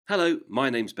Hello, my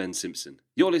name's Ben Simpson.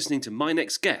 You're listening to My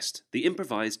Next Guest, the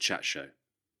improvised chat show.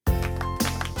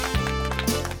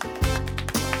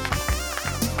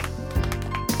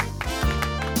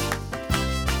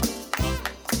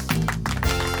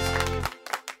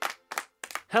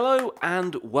 Hello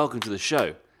and welcome to the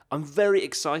show. I'm very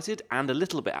excited and a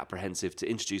little bit apprehensive to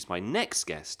introduce my next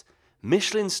guest,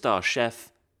 Michelin star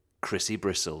chef Chrissy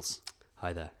Bristles.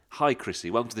 Hi there. Hi Chrissy,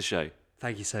 welcome to the show.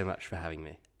 Thank you so much for having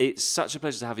me. It's such a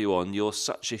pleasure to have you on. You're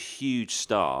such a huge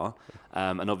star,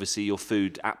 and obviously your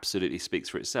food absolutely speaks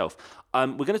for itself. We're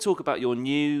going to talk about your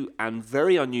new and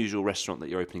very unusual restaurant that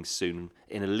you're opening soon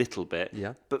in a little bit.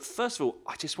 Yeah. But first of all,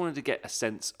 I just wanted to get a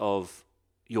sense of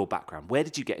your background. Where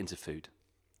did you get into food?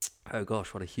 Oh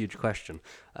gosh, what a huge question.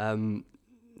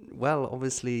 Well,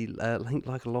 obviously,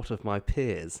 like a lot of my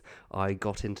peers, I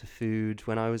got into food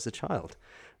when I was a child,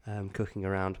 cooking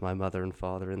around my mother and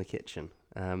father in the kitchen.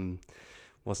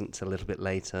 Wasn't until a little bit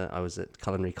later I was at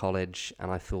culinary college, and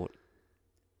I thought,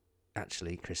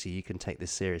 actually, Chrissy, you can take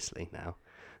this seriously now.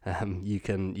 You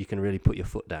can really put your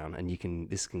foot down, and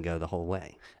this can go the whole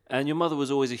way. And your mother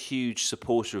was always a huge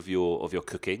supporter of your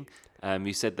cooking.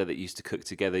 You said that you used to cook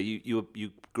together. You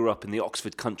grew up in the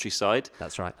Oxford countryside.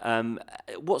 That's right.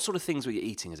 What sort of things were you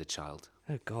eating as a child?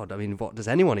 Oh God, I mean, what does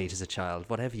anyone eat as a child?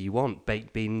 Whatever you want.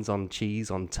 Baked beans on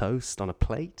cheese, on toast, on a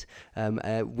plate.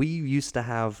 We used to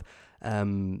have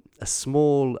a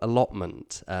small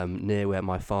allotment near where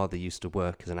my father used to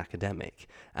work as an academic,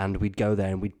 and we'd go there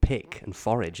and we'd pick and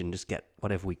forage and just get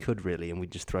whatever we could really, and we'd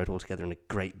just throw it all together in a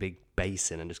great big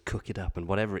basin and just cook it up, and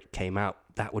whatever it came out,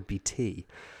 that would be tea.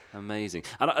 Amazing.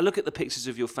 And I look at the pictures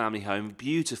of your family home,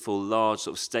 beautiful, large,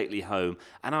 sort of stately home,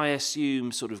 and I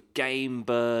assume sort of game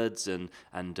birds and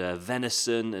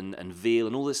venison and veal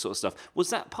and all this sort of stuff. Was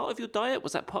that part of your diet?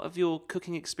 Was that part of your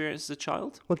cooking experience as a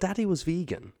child? Well, Daddy was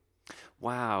vegan.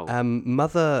 Wow.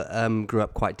 Mother grew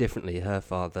up quite differently. Her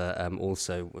father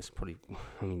also was probably,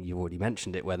 I mean, you already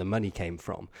mentioned it, where the money came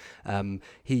from.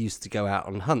 He used to go out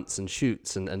on hunts and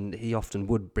shoots, and he often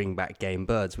would bring back game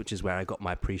birds, which is where I got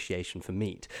my appreciation for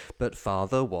meat. But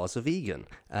father was a vegan,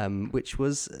 which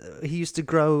was, he used to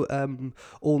grow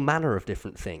all manner of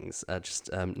different things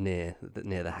just near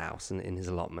the house and in his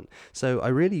allotment. So I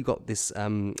really got this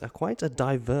quite a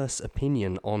diverse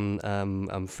opinion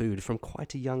on food from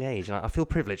quite a young age. And I feel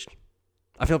privileged.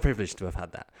 I feel privileged to have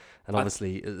had that. And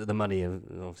obviously, the money is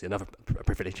obviously another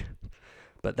privilege.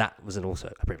 But that was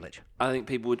also a privilege. I think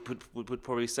people would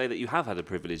probably say that you have had a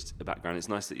privileged background. It's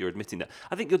nice that you're admitting that.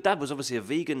 I think your dad was obviously a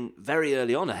vegan very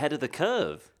early on, ahead of the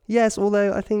curve. Yes,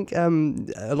 although I think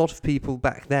a lot of people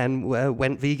back then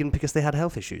went vegan because they had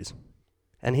health issues.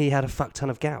 And he had a fuck ton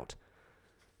of gout.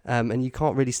 And you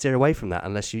can't really steer away from that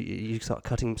unless you start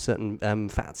cutting certain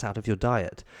fats out of your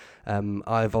diet.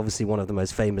 I've obviously, one of the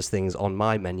most famous things on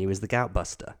my menu is the Gout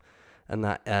Buster. And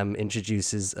that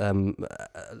introduces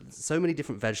so many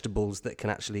different vegetables that can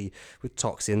actually, with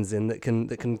toxins in, that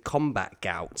can combat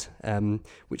gout.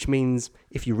 Which means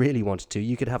if you really wanted to,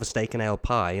 you could have a steak and ale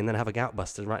pie and then have a Gout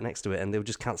Buster right next to it, and they would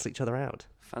just cancel each other out.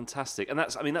 Fantastic. And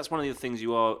that's one of the things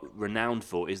you are renowned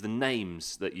for, is the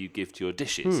names that you give to your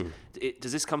dishes.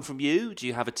 Does this come from you? Do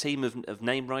you have a team of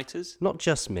name writers? Not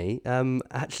just me.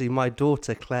 Actually, my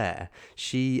daughter Claire,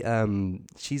 she's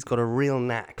got a real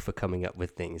knack for coming up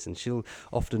with things, and she'll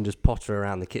often just potter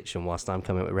around the kitchen whilst I'm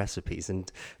coming up with recipes,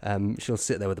 and she'll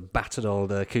sit there with a battered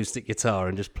old acoustic guitar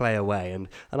and just play away, and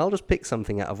I'll just pick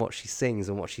something out of what she sings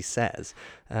and what she says,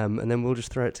 and then we'll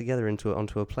just throw it together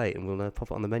onto a plate, and we'll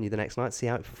pop it on the menu the next night, see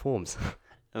how it performs.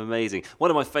 Amazing.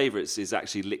 One of my favourites is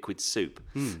actually liquid soup.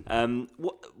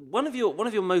 One of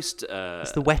your most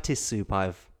it's the wettest soup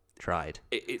I've tried.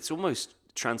 It's almost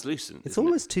translucent. It's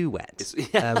almost too wet,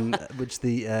 which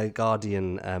the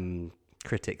Guardian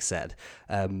critic said.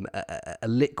 A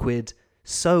liquid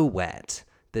so wet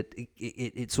that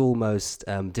it's almost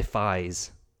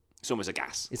defies. It's almost a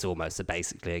gas. It's almost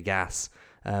basically a gas,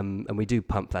 and we do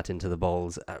pump that into the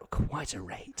bowls at quite a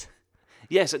rate.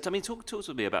 Yes, I mean, talk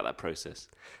to me about that process.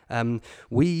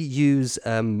 We use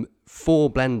 4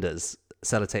 blenders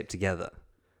sellotaped together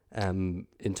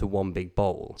into one big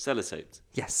bowl. Sellotaped?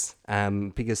 Yes,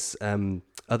 because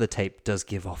other tape does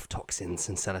give off toxins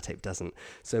and sellotape doesn't.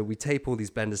 So we tape all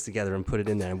these blenders together and put it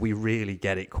in there, and we really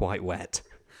get it quite wet.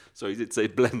 Sorry, you did say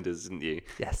blenders, didn't you?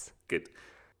 Yes. Good.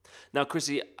 Now,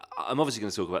 Chrissy, I'm obviously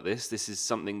going to talk about this. This is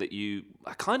something that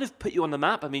I kind of put you on the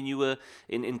map. I mean, you were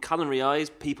in culinary eyes,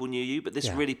 people knew you, but this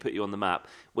really put you on the map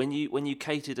when you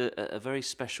catered a very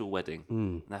special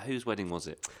wedding. Now, whose wedding was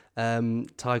it?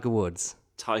 Tiger Woods.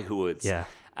 Tiger Woods. Yeah.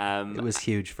 It was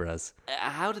huge for us.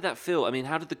 How did that feel? I mean,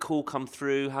 how did the call come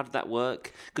through? How did that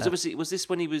work? Because obviously, was this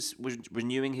when he was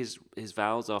renewing his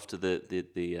vows after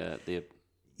the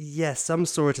Yes, some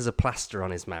saw it as a plaster on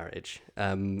his marriage.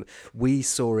 We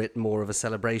saw it more of a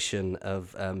celebration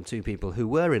of two people who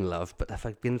were in love but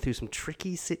have been through some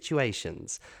tricky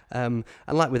situations. And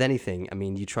like with anything, I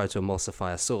mean, you try to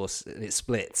emulsify a sauce and it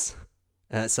splits.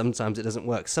 Sometimes it doesn't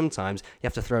work. Sometimes you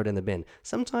have to throw it in the bin.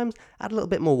 Sometimes add a little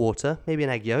bit more water, maybe an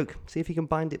egg yolk, see if you can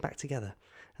bind it back together.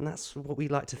 And that's what we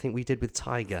like to think we did with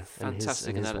Tiger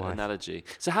fantastic and his wife. analogy.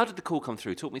 So how did the call come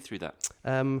through? Talk me through that.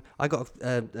 I got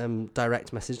a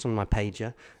direct message on my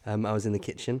pager. I was in the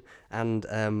kitchen and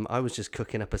I was just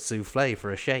cooking up a souffle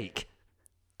for a shake.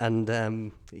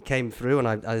 And it came through and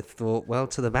I thought, well,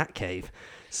 to the Batcave.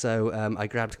 So I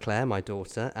grabbed Claire, my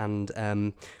daughter, and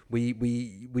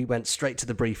we went straight to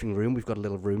the briefing room. We've got a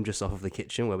little room just off of the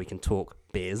kitchen where we can talk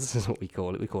biz, is what we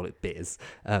call it. We call it biz.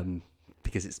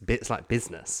 Because it's like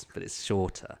business, but it's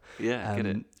shorter. Yeah, get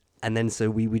it. And then so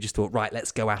we just thought, right,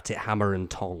 let's go at it hammer and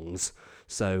tongs.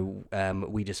 So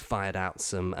we just fired out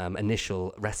some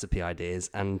initial recipe ideas,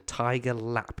 and Tiger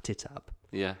lapped it up.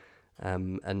 Yeah.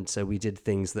 And so we did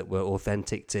things that were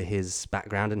authentic to his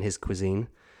background and his cuisine.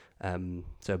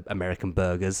 So American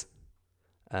burgers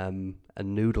and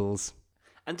noodles.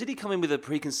 And did he come in with a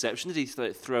preconception? Did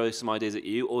he throw some ideas at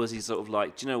you? Or was he sort of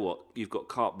like, do you know what? You've got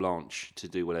carte blanche to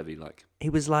do whatever you like. He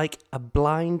was like a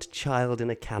blind child in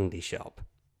a candy shop,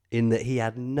 in that he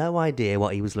had no idea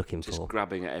what he was looking Just for.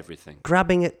 grabbing at everything.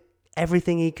 Grabbing at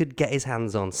everything he could get his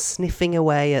hands on, sniffing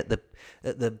away at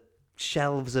the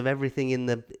shelves of everything in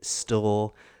the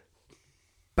store,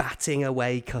 batting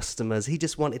away customers. He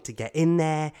just wanted to get in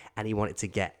there, and he wanted to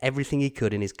get everything he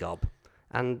could in his gob.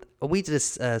 And we did a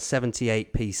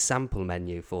 78-piece sample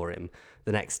menu for him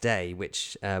the next day,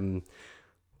 which, well,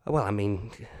 I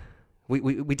mean,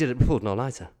 we did it. We pulled an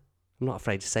all-nighter. I'm not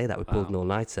afraid to say that. We pulled an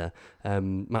all-nighter.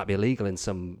 Might be illegal in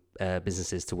some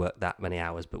businesses to work that many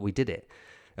hours, but we did it.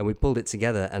 And we pulled it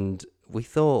together, and we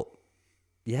thought,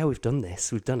 yeah, we've done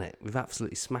this. We've done it. We've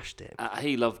absolutely smashed it.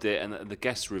 He loved it, and the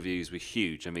guest reviews were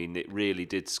huge. I mean, it really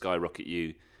did skyrocket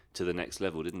you to the next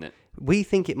level, didn't it? We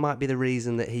think it might be the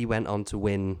reason that he went on to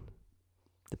win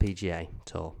the PGA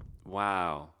Tour.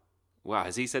 Wow.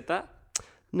 Has he said that?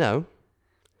 No.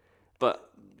 But,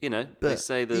 they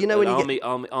say that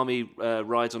an army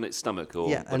rides on its stomach or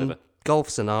whatever. And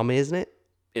golf's an army, isn't it?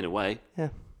 In a way. Yeah.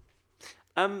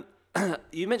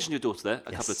 You mentioned your daughter there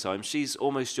a couple of times. She's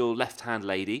almost your left-hand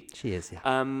lady. She is,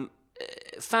 yeah.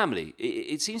 Family,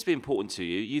 it seems to be important to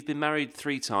you. You've been married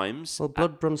 3 times. Well,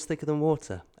 blood runs thicker than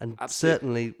water, and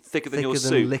certainly thicker than your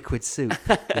soup. Liquid soup.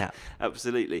 Yeah,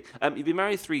 absolutely. You've been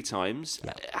married 3 times.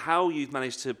 Yeah. How you've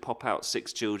managed to pop out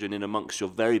 6 children in amongst your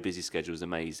very busy schedule is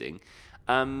amazing.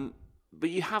 But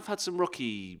you have had some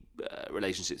rocky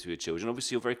relationships with your children.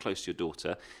 Obviously, you're very close to your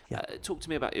daughter. Yeah. Talk to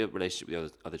me about your relationship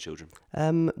with the other children.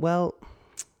 Well,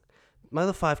 my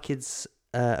other 5 kids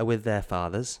are with their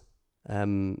fathers.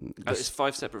 It's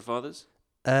 5 separate fathers?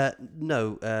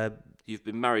 No. You've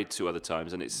been married 2 other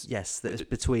times, and it's... Yes, it's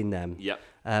between them. Yep.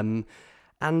 And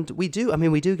we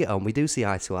do get on. We do see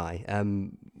eye to eye.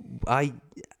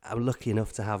 I'm lucky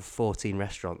enough to have 14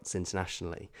 restaurants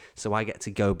internationally, so I get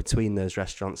to go between those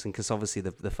restaurants, and because obviously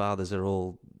the fathers are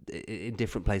all in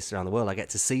different places around the world, I get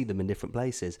to see them in different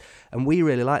places, and we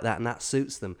really like that, and that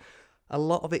suits them. A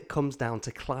lot of it comes down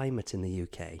to climate in the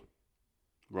UK.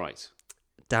 Right.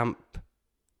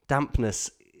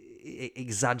 Dampness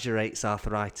exaggerates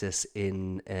arthritis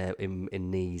in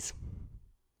knees,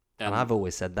 and I've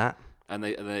always said that. And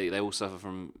they all suffer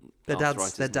from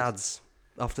arthritis. Their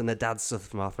dads suffer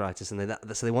from arthritis, and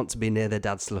so they want to be near their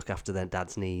dads to look after their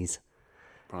dad's knees,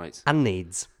 right, and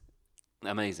needs.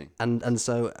 Amazing. And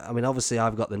so, I mean, obviously,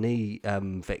 I've got the knee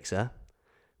fixer,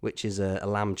 which is a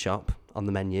lamb chop on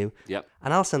the menu. Yep.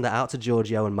 And I'll send that out to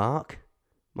Giorgio and Mark,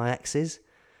 my exes.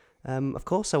 Of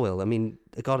course I will. I mean,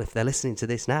 God, if they're listening to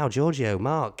this now, Giorgio,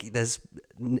 Mark, there's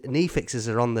knee fixers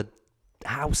are on the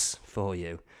house for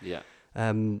you. Yeah.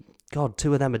 God,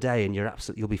 2 of them a day and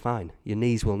you'll be fine. Your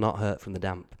knees will not hurt from the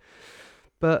damp.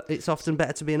 But it's often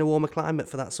better to be in a warmer climate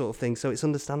for that sort of thing. So it's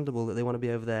understandable that they want to be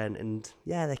over there, and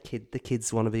the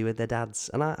kids want to be with their dads,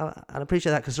 and I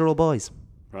appreciate that because they're all boys.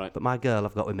 Right. But my girl,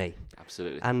 I've got with me.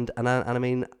 Absolutely. And I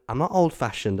mean, I'm not old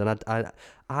fashioned, and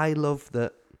I love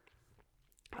that.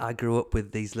 I grew up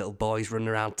with these little boys running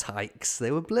around tykes.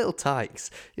 They were little tykes,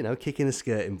 kicking the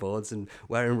skirting boards and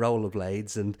wearing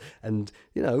rollerblades and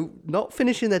not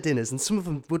finishing their dinners. And some of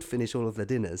them would finish all of their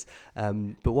dinners.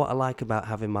 But what I like about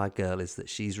having my girl is that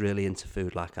she's really into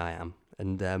food like I am.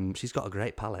 And she's got a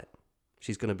great palate.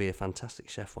 She's going to be a fantastic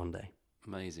chef one day.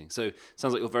 Amazing. So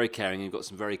sounds like you're very caring. You've got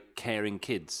some very caring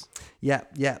kids. Yeah,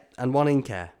 yeah, and one in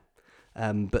care.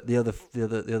 But the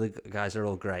other guys are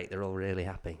all great. They're all really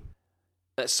happy.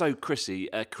 So, Chrissy,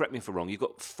 correct me if I'm wrong. You've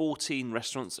got 14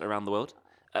 restaurants around the world.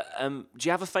 Do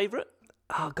you have a favourite?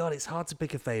 Oh God, it's hard to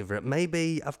pick a favourite.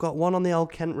 Maybe I've got one on the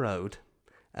Old Kent Road,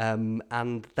 and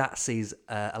that sees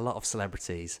a lot of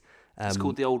celebrities. It's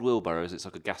called the Old Wheelbarrows. It's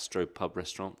like a gastro pub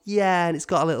restaurant. Yeah, and it's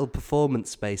got a little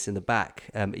performance space in the back.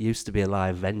 It used to be a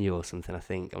live venue or something, I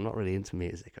think. I'm not really into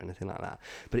music or anything like that,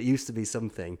 but it used to be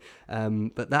something.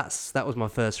 But that was my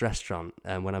first restaurant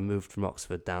when I moved from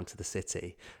Oxford down to the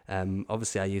city.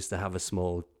 Obviously, I used to have a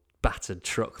small battered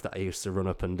truck that I used to run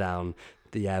up and down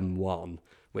the M1,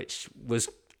 which was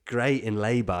great in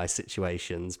lay-by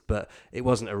situations, but it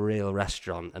wasn't a real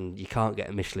restaurant, and you can't get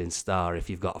a Michelin star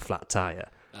if you've got a flat tyre.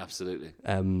 Absolutely.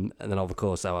 And then, of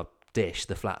course, our dish,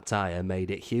 the flat tyre, made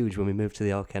it huge when we moved to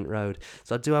the Old Kent Road.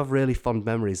 So I do have really fond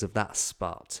memories of that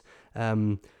spot.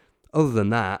 Other than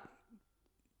that,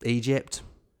 Egypt,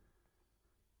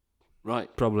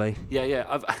 Right. probably.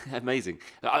 Yeah. Amazing.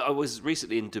 I was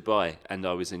recently in Dubai, and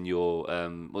I was in your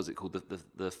what was it called,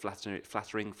 the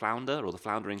flattering flounder, or the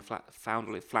floundering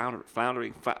flatfish?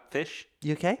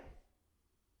 You okay?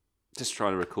 Just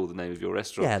trying to recall the name of your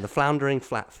restaurant. Yeah, the floundering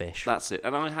flatfish. That's it.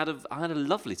 And I had a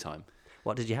lovely time.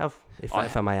 What did you have, if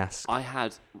I may ask? I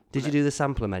had. Did you do the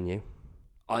sampler menu?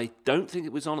 I don't think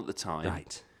it was on at the time.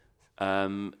 Right.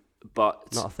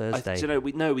 But Not a Thursday.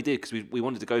 We did, because we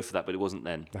wanted to go for that, but it wasn't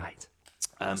then. Right.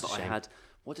 But I had.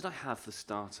 What did I have for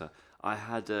starter? I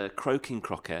had croaking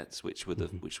croquettes, which were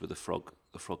the frog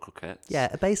croquettes.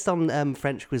 Yeah, based on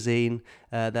French cuisine,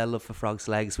 their love for frog's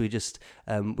legs. We get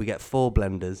 4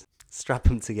 blenders, strap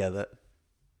them together.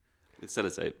 With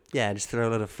sellotape. Yeah, just throw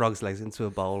a lot of frog's legs into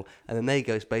a bowl, and then they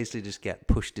basically just get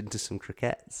pushed into some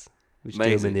croquettes. We just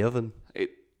do them in the oven. It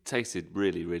tasted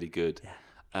really, really good.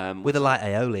 Yeah. With a light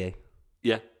aioli.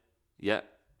 Yeah.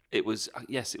 It was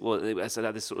yes, it was. It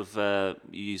had this sort of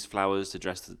you use flowers to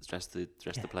dress the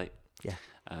plate. Yeah.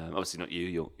 Obviously not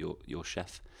you. Your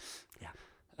chef.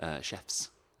 Yeah.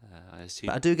 Chefs. I assume.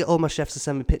 But I do get all my chefs to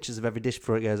send me pictures of every dish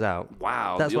before it goes out.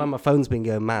 Wow. That's why my phone's been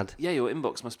going mad. Yeah, your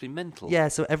inbox must be mental. Yeah,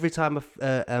 so every time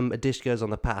a dish goes on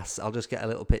the pass, I'll just get a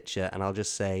little picture and I'll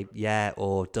just say, yeah,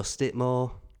 or dust it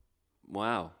more.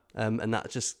 Wow. And that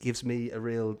just gives me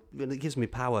it gives me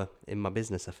power in my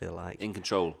business, I feel like. In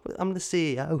control. I'm the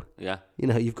CEO. Yeah.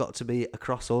 You've got to be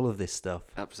across all of this stuff.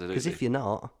 Absolutely. Because if you're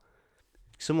not,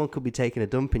 someone could be taking a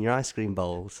dump in your ice cream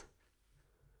bowls.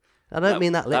 I don't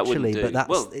mean that literally, but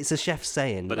it's a chef's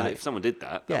saying. But if someone did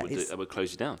that, that would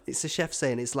close you down. It's a chef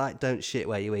saying, it's like, don't shit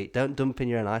where you eat. Don't dump in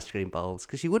your own ice cream bowls.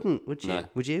 Because you wouldn't, would you? No.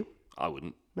 Would you? I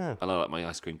wouldn't. No. I like my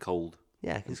ice cream cold.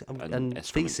 Yeah, and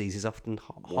feces is often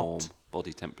warm hot.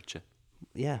 Body temperature.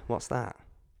 Yeah, what's that?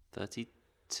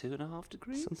 32.5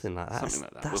 degrees? Something like that.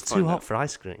 That's We'll too hot for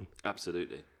ice cream.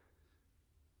 Absolutely.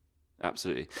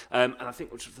 And I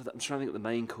think I'm trying to think of the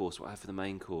main course. What I had for the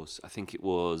main course, I think it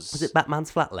was. Was it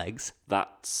Batman's flat legs?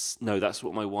 That's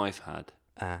what my wife had.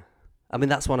 I mean,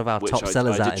 that's one of our top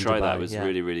sellers out in Dubai. I did try that. It was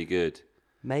really, really good.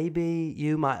 Maybe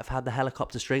you might have had the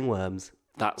helicopter string worms.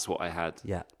 That's what I had.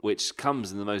 Yeah. Which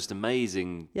comes in the most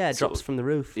amazing. Yeah, it drops from the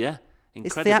roof. Yeah.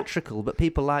 Incredible. It's theatrical, but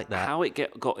people like that. How it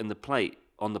got on the plate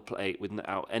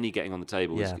without any getting on the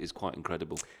table is quite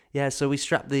incredible. Yeah, so we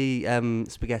strapped the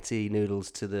spaghetti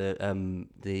noodles to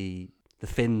the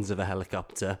fins of a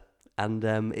helicopter, and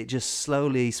it just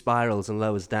slowly spirals and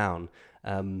lowers down,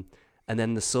 and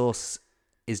then the sauce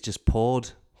is just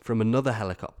poured from another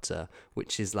helicopter,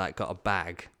 which is like got a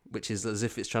bag, which is as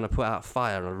if it's trying to put out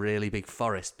fire on a really big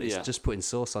forest, but it's just putting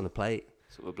sauce on the plate.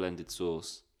 Sort of a blended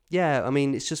sauce. Yeah, I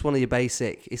mean, it's just one of your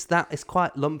basic. It's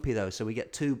quite lumpy though, so we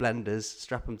get 2 blenders,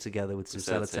 strap them together with some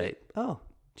sellotape. Oh,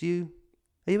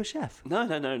 are you a chef? No.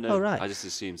 Oh, right. I just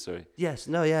assumed, sorry. Yes,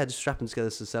 no, yeah, just strap them together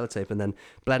with some sellotape and then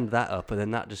blend that up, and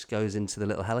then that just goes into the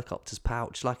little helicopter's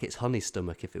pouch, like it's honey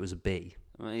stomach if it was a bee.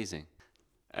 Amazing.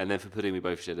 And then for pudding, we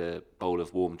both shared a bowl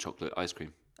of warm chocolate ice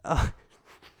cream. Oh.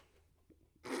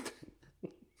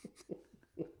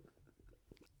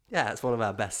 Yeah, it's one of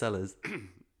our best sellers.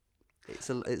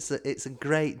 It's a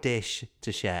great dish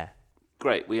to share.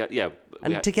 Great,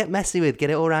 to get messy with, get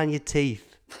it all around your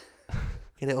teeth,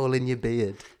 get it all in your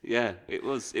beard. Yeah, it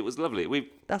was lovely.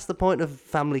 That's the point of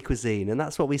family cuisine, and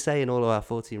that's what we say in all of our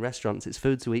 14 restaurants. It's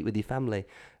food to eat with your family.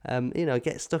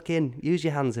 Get stuck in. Use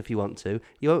your hands if you want to.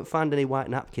 You won't find any white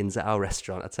napkins at our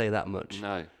restaurant. I'll tell you that much.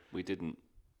 No, we didn't.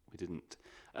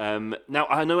 Now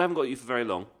I know I haven't got you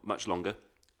for much longer.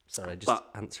 Sorry, just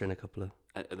answering a couple of.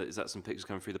 Is that some pictures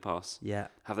coming through the pass? Yeah.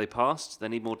 Have they passed? They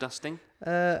need more dusting?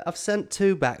 I've sent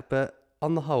 2 back, but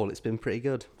on the whole, it's been pretty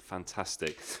good.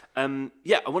 Fantastic.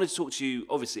 Yeah, I wanted to talk to you,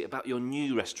 obviously, about your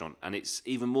new restaurant, and it's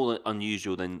even more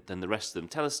unusual than the rest of them.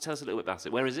 Tell us a little bit about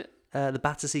it. Where is it? The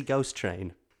Battersea Ghost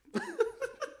Train.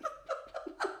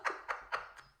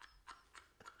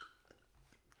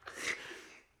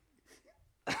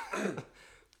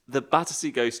 The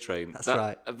Battersea Ghost Train. That's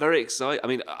right. Very excited. I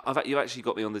mean, you actually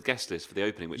got me on the guest list for the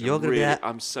opening, which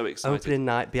I'm so excited. Opening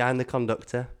night behind the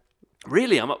conductor.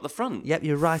 Really, I'm up the front. Yep,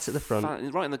 you're right at the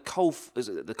front. Right in the coal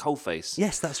face.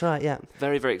 Yes, that's right. Yeah.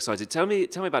 Very, very excited. Tell me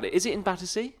about it. Is it in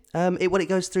Battersea? It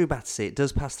goes through Battersea. It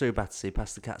does pass through Battersea,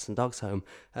 past the Cats and Dogs home.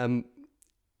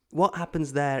 What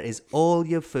happens there is all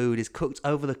your food is cooked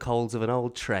over the coals of an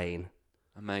old train.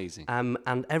 Amazing.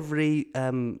 And every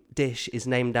dish is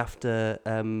named after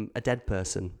a dead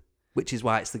person, which is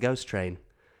why it's the ghost train.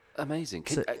 Amazing.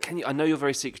 Can you? I know you're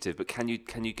very secretive, but can you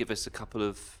give us a couple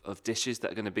of dishes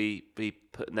that are going to be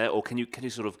put in there, or can you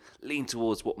sort of lean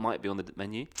towards what might be on the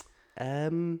menu? I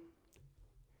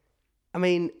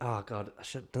mean, oh God,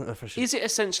 don't know if I should. Is it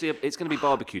essentially? It's going to be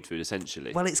barbecued food,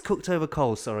 essentially. Well, it's cooked over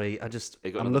coals. Sorry,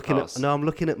 I'm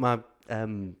looking at my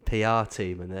PR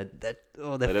team, and they're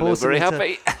forcing very me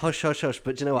happy. to hush.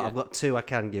 But do you know what? I've got two I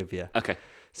can give you. Okay.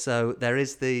 So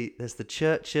there's the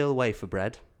Churchill wafer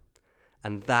bread,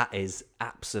 and that is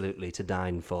absolutely to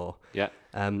dine for. Yeah.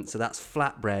 So that's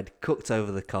flat bread cooked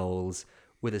over the coals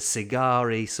with a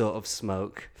cigar-y sort of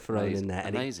smoke thrown in there,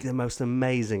 and it's the most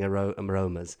amazing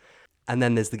aromas. And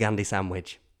then there's the Gandhi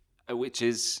sandwich, which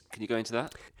is. Can you go into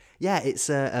that? Yeah, it's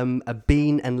a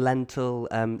bean and lentil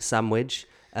sandwich,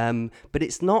 but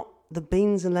it's not. The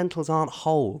beans and lentils aren't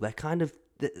whole. They're kind of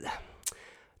they're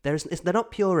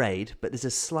not pureed, but there's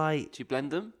a slight. Do you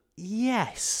blend them?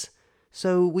 Yes.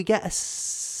 So we get a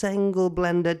single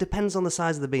blender. Depends on the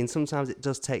size of the bean. Sometimes it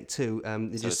does take two.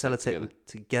 They just sellotape them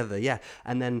together, yeah.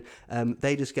 And then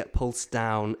they just get pulsed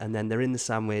down, and then they're in the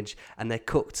sandwich, and they're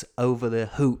cooked over the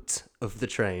hoot of the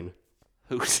train.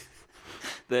 Hoot?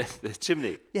 the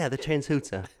chimney? Yeah, the train's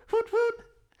hooter. Hoot, hoot.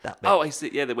 That bit. Oh, I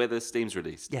see. Yeah, where the steam's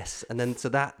released. Yes, and then so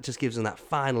that just gives them that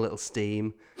final little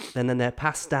steam. Then they're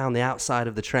passed down the outside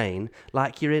of the train,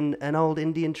 like you're in an old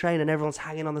Indian train, and everyone's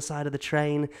hanging on the side of the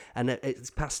train, and it's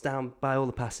passed down by all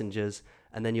the passengers,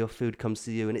 and then your food comes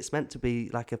to you, and it's meant to be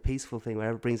like a peaceful thing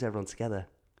where it brings everyone together.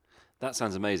 That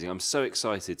sounds amazing. I'm so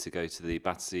excited to go to the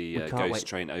Battersea Ghost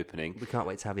Train opening. We can't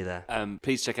wait to have you there.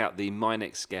 Please check out the My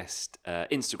Next Guest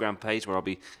Instagram page, where I'll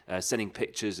be sending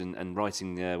pictures and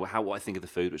writing what I think of the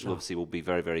food, which obviously will be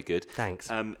very, very good. Thanks.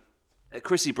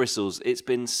 Chrissy Bristles, it's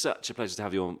been such a pleasure to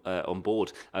have you on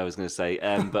board, I was going to say,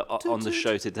 but on the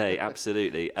show today,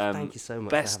 absolutely. Thank you so much.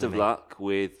 Best of luck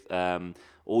with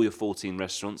all your 14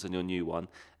 restaurants and your new one,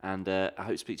 and I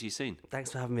hope to speak to you soon.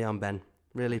 Thanks for having me on, Ben.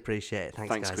 Really appreciate it.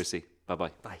 Thanks guys. Chrissy.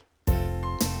 Bye-bye. Bye.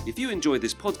 If you enjoyed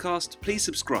this podcast, please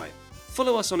subscribe.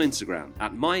 Follow us on Instagram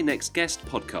at My Next Guest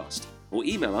Podcast, or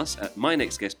email us at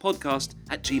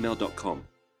mynextguestpodcast@gmail.com.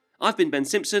 I've been Ben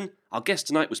Simpson. Our guest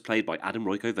tonight was played by Adam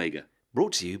Royko Vega.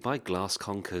 Brought to you by Glass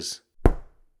Conkers.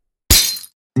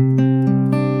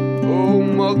 Oh,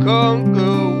 my conker.